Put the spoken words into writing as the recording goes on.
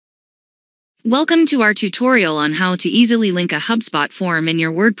Welcome to our tutorial on how to easily link a HubSpot form in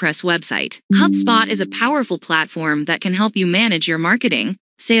your WordPress website. HubSpot is a powerful platform that can help you manage your marketing,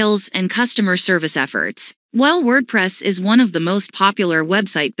 sales, and customer service efforts. While WordPress is one of the most popular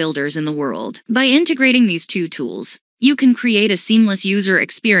website builders in the world, by integrating these two tools, you can create a seamless user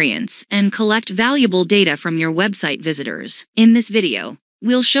experience and collect valuable data from your website visitors. In this video,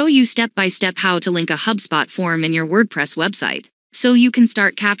 we'll show you step-by-step how to link a HubSpot form in your WordPress website, so you can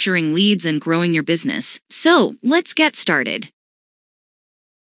start capturing leads and growing your business. So, let's get started.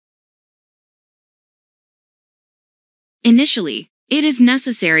 Initially, it is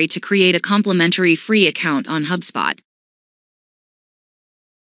necessary to create a complimentary free account on HubSpot.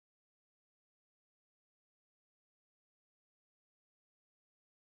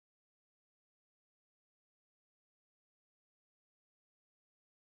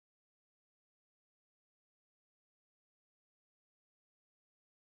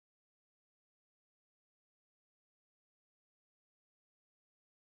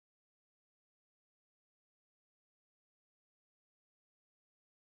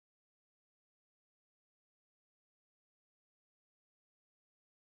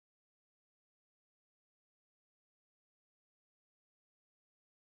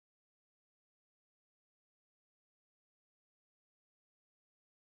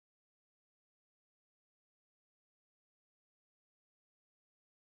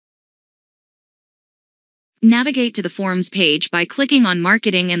 Navigate to the Forms page by clicking on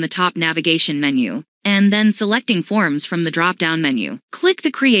Marketing in the top navigation menu, and then selecting Forms from the drop-down menu. Click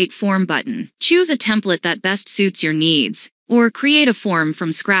the Create Form button. Choose a template that best suits your needs, or create a form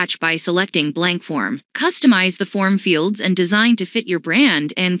from scratch by selecting Blank Form. Customize the form fields and design to fit your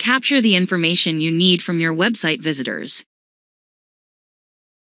brand and capture the information you need from your website visitors.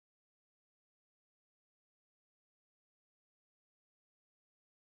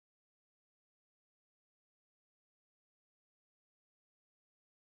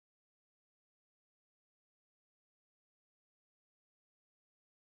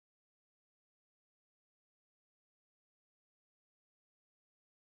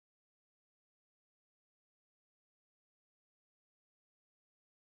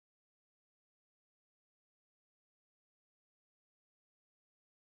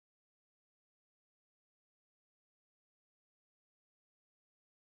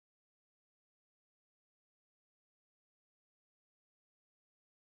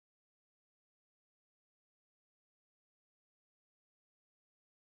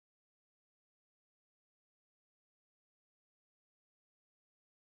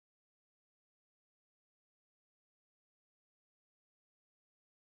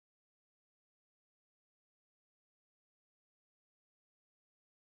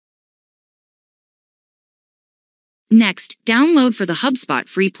 Next, download for the HubSpot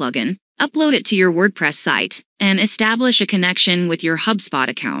free plugin, upload it to your WordPress site, and establish a connection with your HubSpot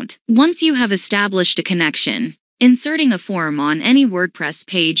account. Once you have established a connection, inserting a form on any WordPress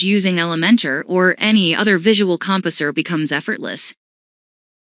page using Elementor or any other visual compasser becomes effortless.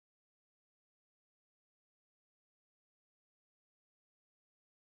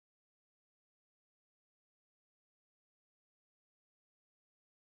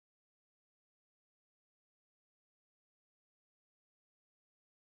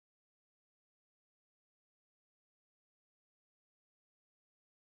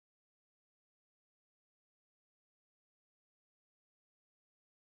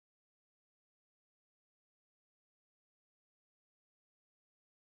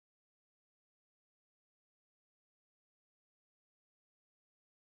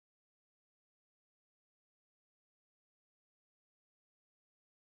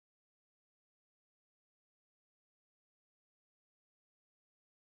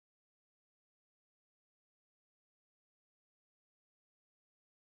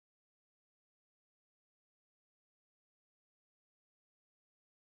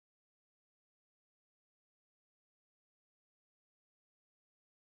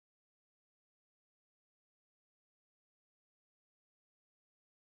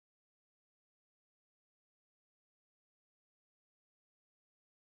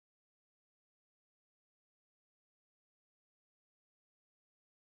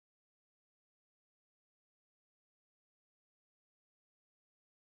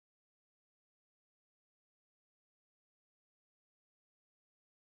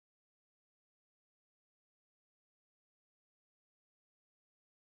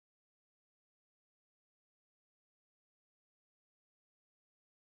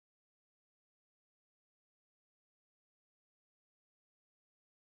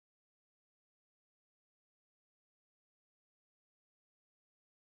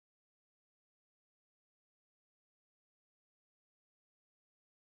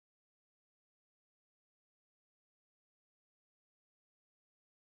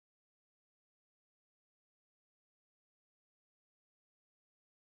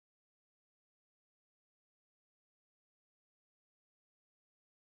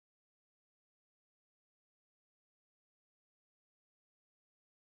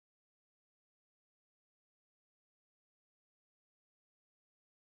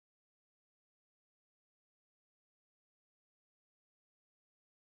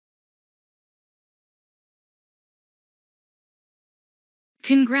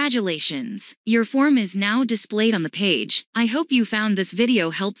 Congratulations! Your form is now displayed on the page. I hope you found this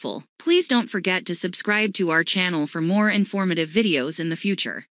video helpful. Please don't forget to subscribe to our channel for more informative videos in the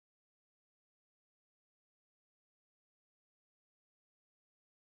future.